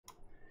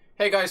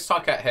Hey guys,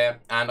 Tarke here,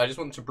 and I just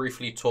wanted to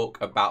briefly talk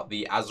about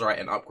the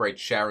Azerite and upgrade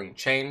sharing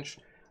change.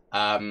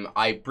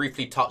 I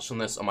briefly touched on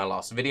this on my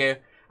last video,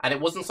 and it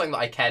wasn't something that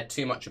I cared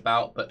too much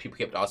about, but people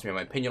kept asking me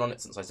my opinion on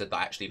it since I said that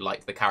I actually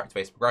liked the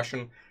character-based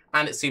progression,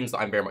 and it seems that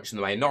I'm very much in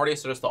the minority,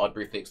 so I just thought I'd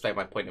briefly explain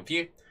my point of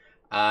view.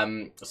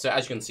 So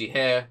as you can see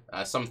here,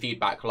 some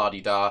feedback,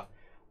 la-di-da.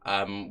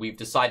 We've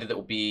decided that it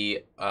will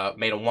be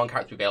made on one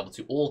character available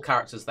to all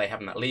characters they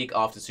have in that league.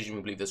 After decision,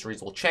 we believe this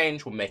rules will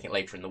change. We'll make it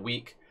later in the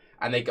week.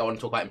 And they go on to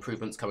talk about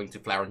improvements coming to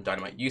Flare and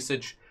Dynamite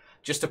usage.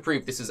 Just to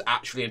prove this is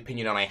actually an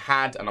opinion I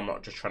had, and I'm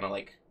not just trying to,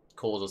 like,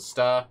 cause a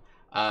stir.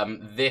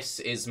 This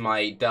is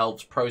my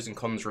Delves pros and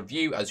cons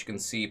review, as you can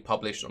see,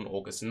 published on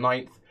August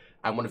 9th.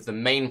 And one of the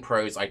main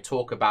pros I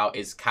talk about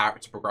is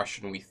character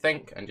progression, we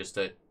think. And just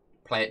to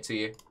play it to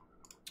you.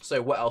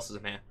 So what else is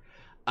in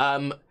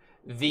here?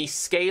 The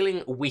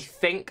scaling, we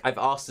think, I've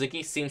asked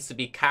Ziggy, seems to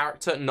be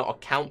character, not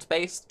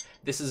account-based.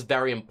 This is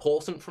very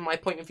important from my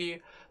point of view.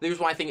 The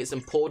reason why I think it's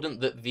important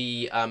that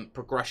the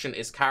progression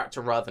is character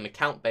rather than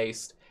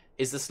account-based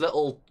is this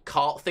little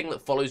cart thing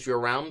that follows you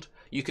around.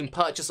 You can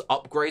purchase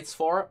upgrades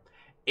for it.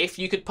 If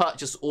you could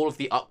purchase all of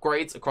the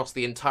upgrades across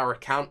the entire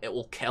account, it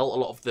will kill a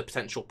lot of the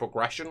potential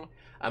progression,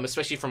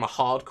 especially from a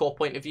hardcore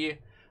point of view.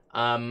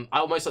 I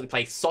almost like to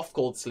play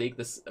softcore this league.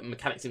 This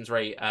mechanic seems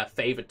very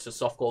favoured to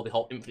softcore, the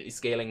whole infinitely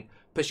scaling,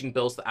 pushing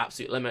builds to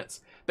absolute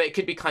limits. But it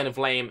could be kind of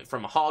lame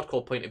from a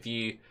hardcore point of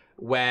view,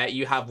 where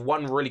you have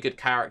one really good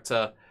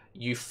character,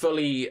 you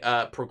fully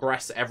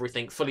progress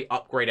everything, fully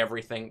upgrade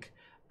everything,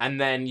 and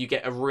then you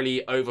get a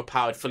really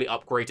overpowered, fully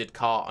upgraded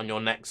card on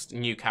your next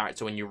new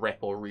character when you rip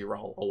or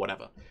reroll or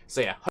whatever.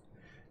 So yeah,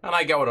 and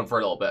I go on for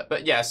a little bit.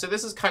 But yeah, so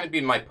this has kind of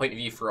been my point of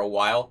view for a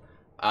while.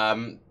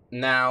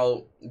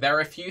 Now, there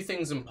are a few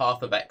things in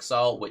Path of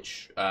Exile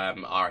which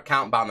are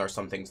account bound. There are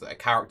some things that are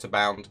character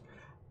bound.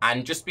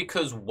 And just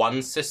because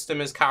one system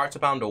is character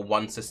bound or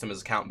one system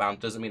is account bound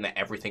doesn't mean that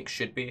everything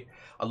should be.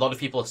 A lot of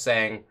people are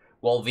saying,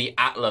 well, the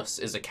Atlas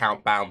is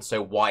account bound,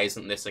 so why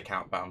isn't this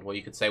account bound? Well,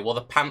 you could say, well,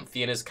 the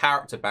Pantheon is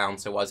character bound,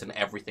 so why isn't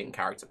everything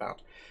character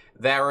bound?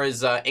 There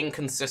is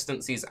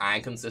inconsistencies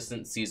and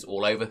consistencies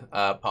all over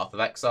Path of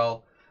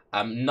Exile.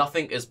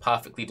 Nothing is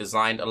perfectly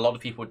designed. A lot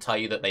of people would tell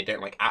you that they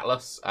don't like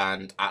Atlas,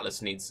 and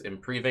Atlas needs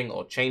improving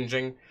or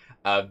changing.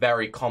 A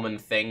very common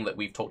thing that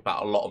we've talked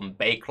about a lot on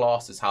Bay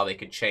Class is how they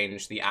could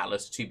change the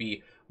Atlas to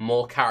be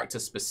more character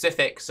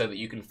specific so that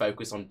you can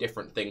focus on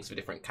different things for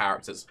different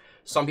characters.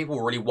 Some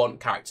people really want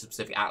character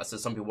specific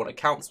Atlases, some people want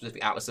account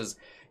specific Atlases.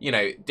 You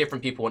know,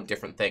 different people want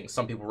different things.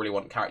 Some people really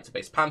want character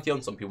based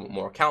Pantheon, some people want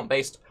more account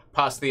based.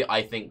 Personally,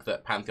 I think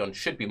that Pantheon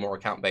should be more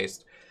account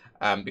based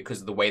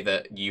because of the way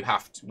that you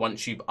have to,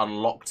 once you've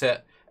unlocked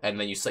it and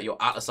then you set your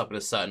Atlas up in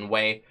a certain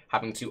way,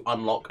 having to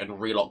unlock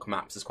and relock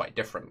maps is quite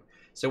different.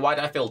 So why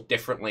do I feel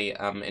differently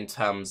in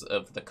terms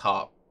of the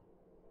cart?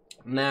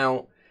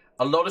 Now,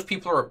 a lot of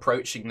people are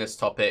approaching this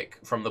topic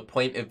from the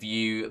point of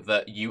view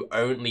that you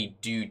only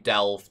do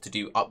delve to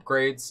do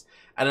upgrades.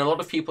 And a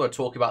lot of people are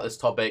talking about this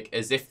topic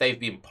as if they've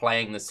been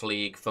playing this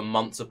league for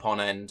months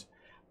upon end.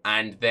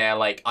 And they're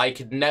like, I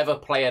could never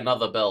play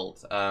another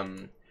build.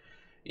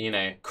 You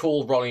know,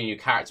 cool rolling a new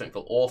character, don't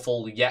feel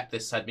awful, yet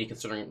this had me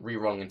considering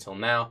re-rolling until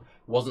now.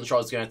 Wasn't sure I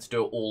was going to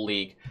do it all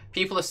league.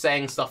 People are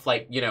saying stuff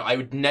like, you know, I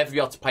would never be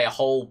able to play a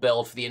whole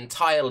build for the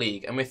entire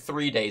league, and we're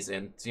 3 days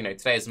in. So, you know,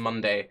 today is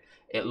Monday,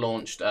 it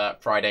launched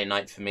Friday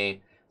night for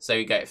me. So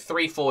you get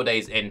 3-4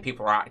 days in,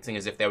 people are acting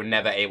as if they were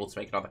never able to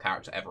make another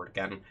character ever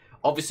again.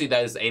 Obviously,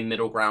 there's a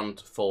middle ground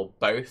for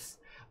both.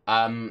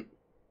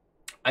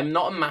 I'm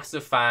not a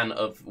massive fan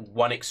of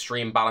one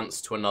extreme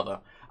balance to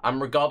another.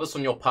 Regardless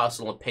on your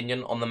personal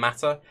opinion on the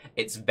matter,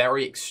 it's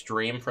very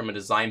extreme from a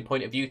design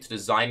point of view to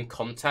design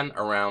content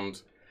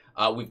around...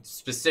 we've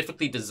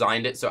specifically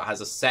designed it so it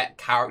has a set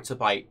character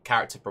by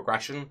character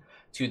progression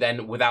to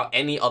then, without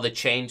any other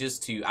changes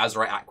to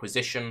Azerite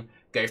acquisition,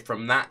 go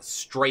from that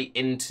straight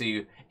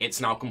into it's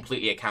now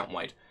completely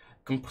account-wide.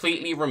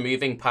 Completely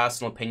removing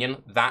personal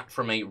opinion, that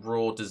from a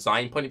raw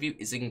design point of view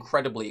is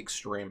incredibly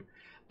extreme.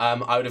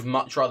 I would have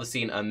much rather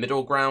seen a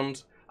middle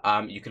ground.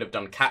 You could have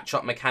done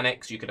catch-up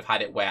mechanics. You could have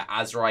had it where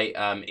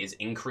Azerite is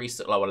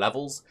increased at lower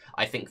levels.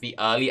 I think the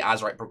early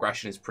Azerite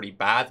progression is pretty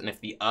bad, and if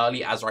the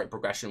early Azerite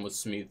progression was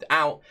smoothed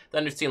out,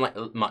 then it would seem like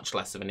much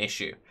less of an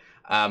issue.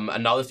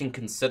 Another thing to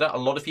consider, a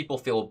lot of people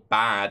feel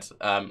bad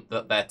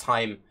that their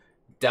time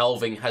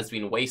delving has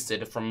been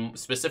wasted from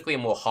specifically a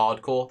more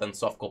hardcore than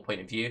softcore point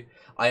of view.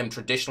 I am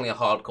traditionally a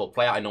hardcore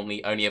player. I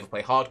normally only ever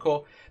play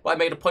hardcore, but I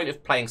made a point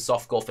of playing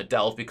softcore for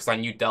delve because I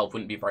knew delve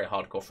wouldn't be very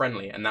hardcore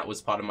friendly, and that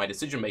was part of my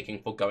decision making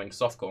for going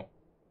softcore.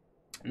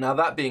 Now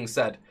that being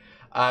said,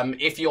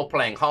 if you're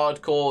playing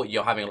hardcore,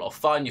 you're having a lot of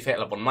fun, you've hit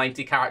level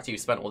 90 character,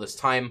 you've spent all this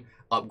time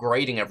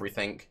upgrading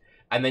everything,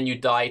 and then you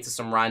die to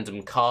some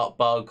random cart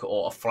bug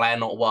or a flare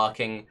not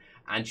working,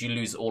 and you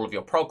lose all of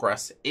your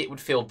progress, it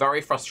would feel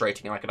very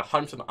frustrating, and I could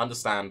 100%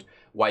 understand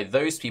why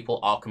those people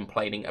are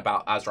complaining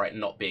about Azerite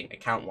not being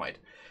account-wide.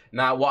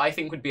 Now, what I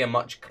think would be a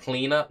much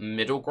cleaner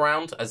middle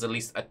ground as at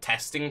least a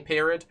testing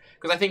period,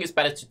 because I think it's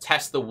better to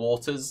test the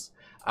waters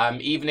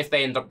Even if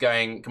they end up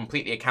going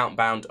completely account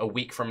bound a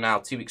week from now,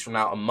 2 weeks from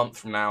now, a month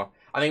from now,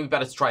 I think we'd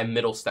better to try a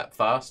middle step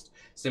first.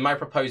 So my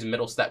proposed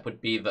middle step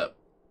would be that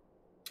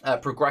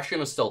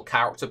progression is still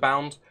character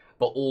bound,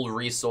 but all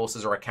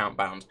resources are account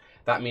bound.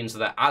 That means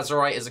that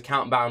Azerite is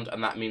account bound,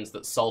 and that means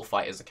that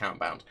Sulfite is account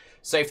bound.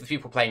 So for the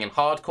people playing in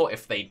hardcore,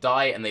 if they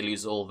die and they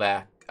lose all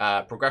their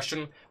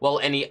progression, well,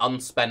 any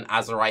unspent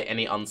Azerite,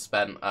 any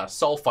unspent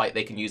Sulfite,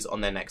 they can use it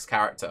on their next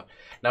character.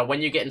 Now,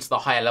 when you get into the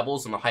higher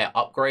levels and the higher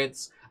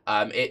upgrades,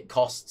 it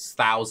costs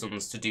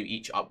thousands to do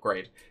each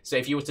upgrade. So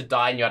if you were to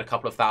die and you had a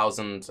couple of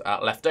thousand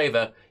left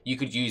over, you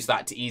could use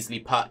that to easily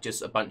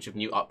purchase a bunch of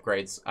new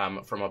upgrades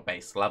from a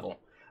base level.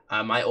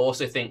 I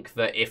also think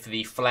that if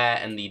the flare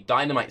and the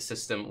dynamite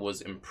system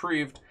was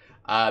improved,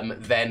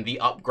 then the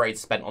upgrades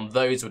spent on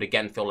those would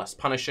again feel less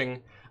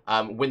punishing.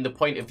 When the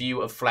point of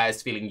view of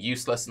flares feeling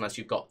useless unless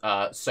you've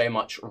got so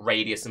much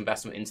radius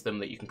investment into them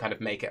that you can kind of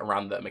make it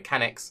around the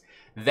mechanics,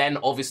 then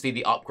obviously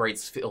the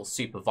upgrades feel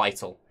super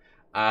vital.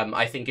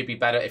 I think it'd be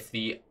better if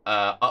the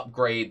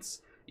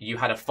upgrades, you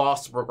had a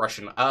faster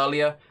progression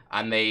earlier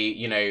and they,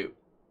 you know,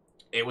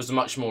 it was a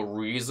much more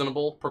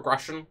reasonable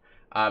progression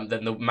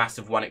than the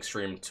massive one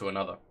extreme to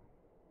another.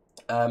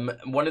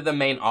 One of the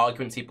main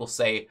arguments people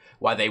say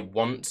why they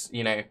want,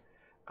 you know,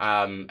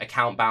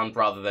 account bound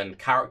rather than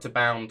character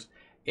bound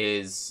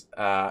is,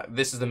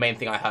 this is the main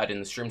thing I heard in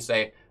the stream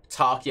today,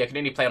 Tarke, I can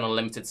only play on a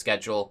limited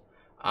schedule.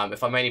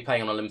 If I'm only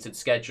playing on a limited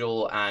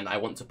schedule and I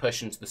want to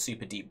push into the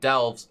super deep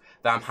delves,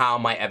 then how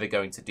am I ever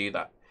going to do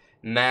that?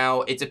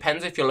 Now, it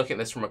depends if you're looking at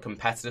this from a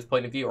competitive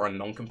point of view or a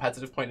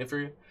non-competitive point of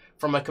view.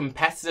 From a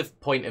competitive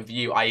point of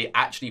view, I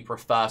actually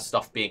prefer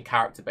stuff being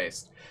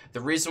character-based. The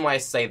reason why I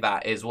say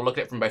that is we'll look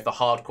at it from both a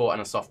hardcore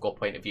and a softcore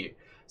point of view.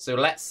 So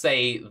let's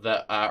say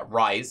that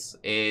Rise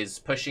is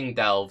pushing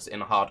delves in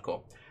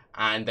hardcore,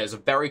 and there's a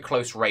very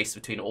close race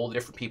between all the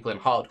different people in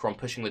hardcore on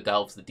pushing the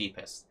delves the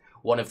deepest.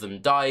 One of them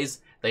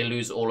dies, they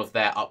lose all of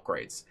their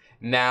upgrades.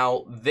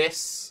 Now,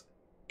 this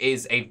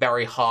is a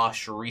very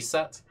harsh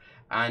reset,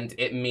 and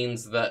it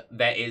means that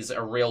there is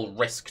a real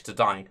risk to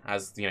dying,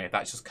 as, you know,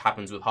 that just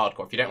happens with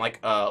hardcore. If you don't like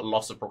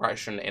loss of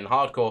progression in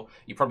hardcore,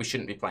 you probably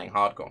shouldn't be playing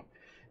hardcore.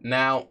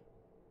 Now,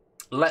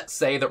 let's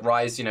say that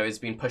Rise, you know, has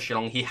been pushing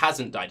along, he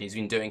hasn't died, he's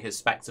been doing his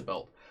Spectre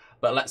build.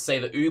 But let's say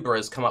that Uber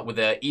has come up with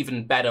an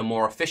even better,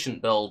 more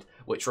efficient build,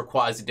 which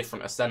requires a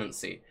different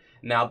ascendancy.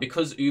 Now,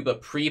 because Uber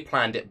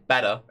pre-planned it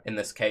better in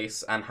this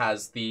case and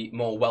has the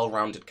more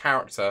well-rounded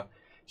character,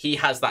 he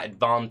has that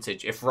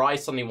advantage. If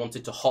Rise suddenly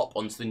wanted to hop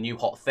onto the new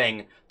hot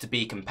thing to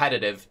be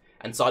competitive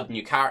and start a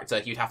new character,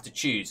 he'd have to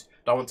choose.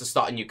 Do I want to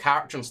start a new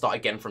character and start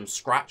again from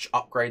scratch,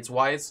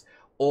 upgrades-wise?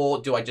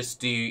 Or do I just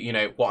do, you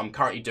know, what I'm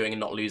currently doing and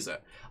not lose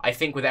it? I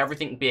think with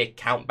everything being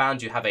account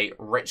bound, you have a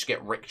rich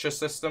get richer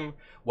system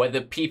where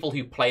the people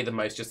who play the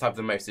most just have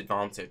the most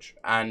advantage.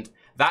 And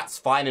that's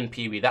fine in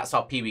PoE. That's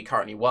how PoE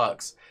currently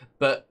works.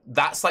 But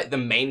that's like the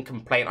main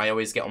complaint I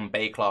always get on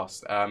Bay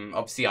Class.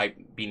 Obviously,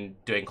 I've been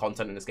doing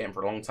content in this game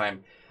for a long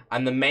time.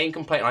 And the main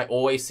complaint I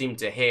always seem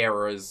to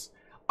hear is,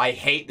 I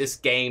hate this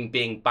game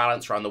being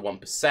balanced around the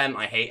 1%.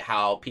 I hate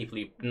how people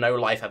who no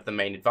life have the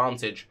main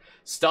advantage.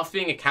 Stuff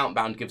being account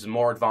bound gives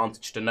more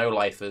advantage to no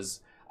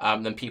lifers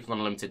than people on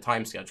a limited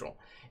time schedule.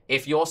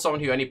 If you're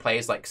someone who only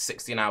plays like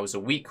 16 hours a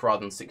week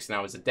rather than 16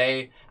 hours a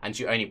day, and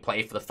you only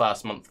play for the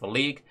first month of the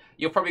league,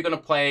 you're probably going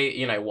to play,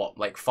 you know, what,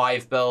 like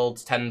 5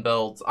 builds, 10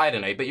 builds, I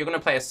don't know, but you're going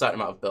to play a certain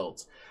amount of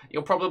builds.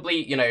 You'll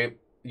probably, you know,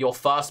 your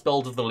first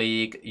build of the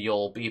league,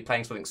 you'll be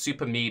playing something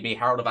super memey,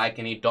 Herald of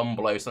Agony, Dawn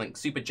Below, something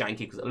super janky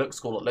because it looks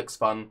cool, it looks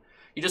fun.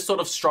 You just sort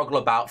of struggle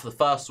about for the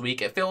first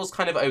week, it feels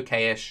kind of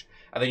okay-ish,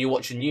 and then you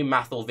watch a new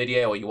Mathel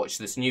video, or you watch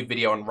this new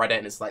video on Reddit,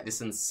 and it's like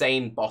this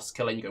insane boss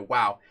killer, and you go,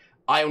 wow,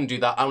 I want to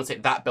do that, I want to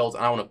take that build,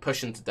 and I want to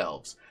push into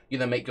delves. You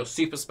then make your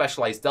super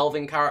specialized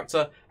delving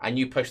character, and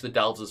you push the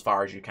delves as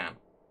far as you can.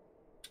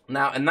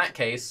 Now, in that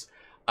case,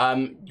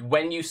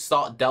 when you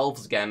start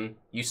delves again,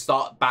 you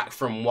start back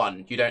from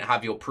 1. You don't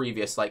have your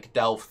previous, like,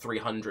 delve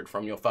 300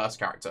 from your first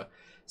character.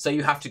 So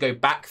you have to go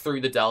back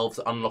through the delves,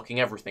 unlocking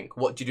everything.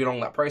 What do you do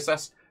along that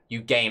process?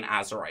 You gain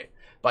Azerite.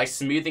 By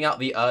smoothing out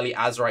the early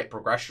Azerite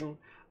progression,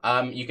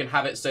 you can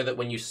have it so that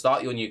when you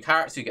start your new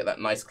character, you get that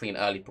nice, clean,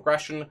 early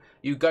progression.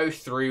 You go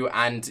through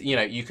and, you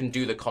know, you can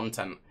do the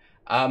content.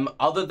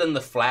 Other than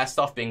the flare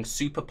stuff being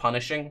super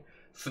punishing,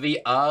 for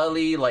the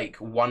early, like,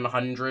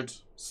 100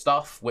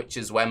 stuff, which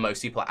is where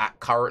most people are at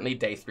currently,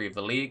 day 3 of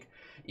the league,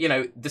 you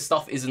know, the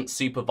stuff isn't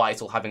super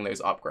vital having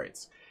those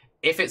upgrades.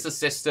 If it's a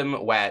system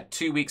where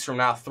 2 weeks from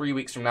now, 3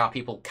 weeks from now,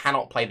 people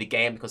cannot play the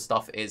game because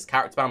stuff is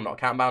character bound, not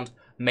account bound,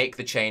 make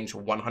the change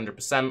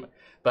 100%.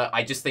 But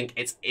I just think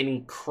it's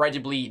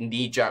incredibly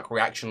knee-jerk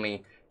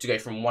reactionally to go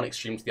from one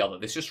extreme to the other.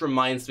 This just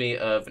reminds me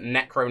of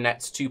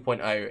Necronets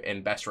 2.0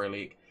 in Best Row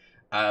League.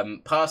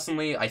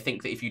 Personally, I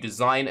think that if you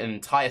design an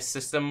entire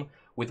system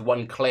with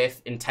one clear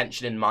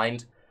intention in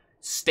mind,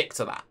 stick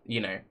to that, you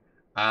know,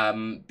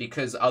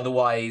 because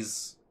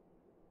otherwise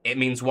it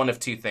means one of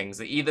two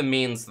things. It either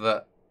means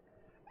that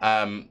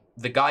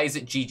the guys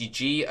at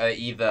GGG are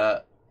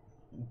either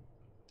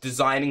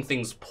designing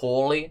things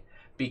poorly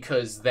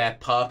because they're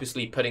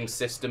purposely putting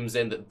systems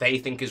in that they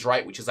think is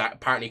right, which is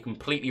apparently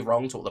completely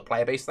wrong to what the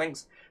player base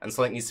thinks, and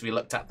something needs to be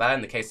looked at there in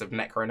the case of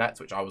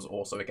Necronets, which I was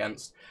also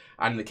against,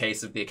 and in the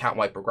case of the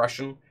account-wide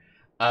progression.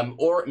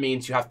 Or it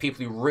means you have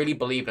people who really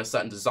believe in a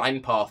certain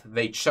design path,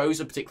 they chose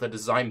a particular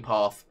design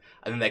path,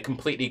 and then they're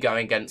completely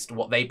going against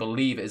what they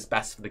believe is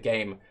best for the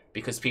game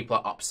because people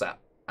are upset.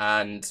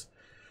 And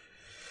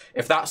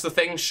if that's the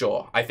thing,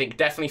 sure. I think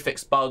definitely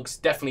fix bugs,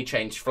 definitely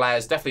change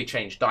flares, definitely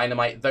change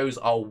dynamite. Those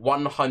are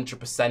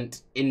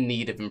 100% in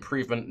need of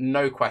improvement.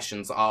 No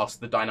questions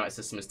asked. The dynamite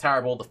system is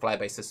terrible. The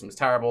flare-based system is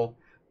terrible.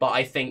 But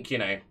I think, you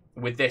know,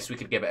 with this, we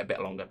could give it a bit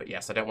longer. But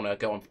yes, I don't want to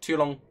go on for too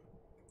long.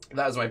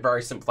 That is my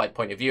very simplified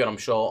point of view. And I'm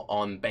sure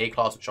on Bay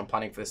Class, which I'm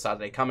planning for this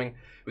Saturday coming,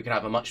 we can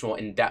have a much more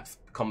in-depth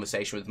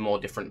conversation with more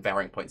different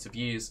varying points of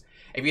views.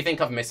 If you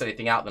think I've missed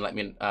anything out, then let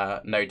me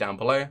know down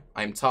below.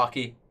 I'm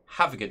Tarke.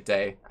 Have a good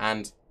day,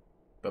 and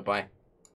bye-bye.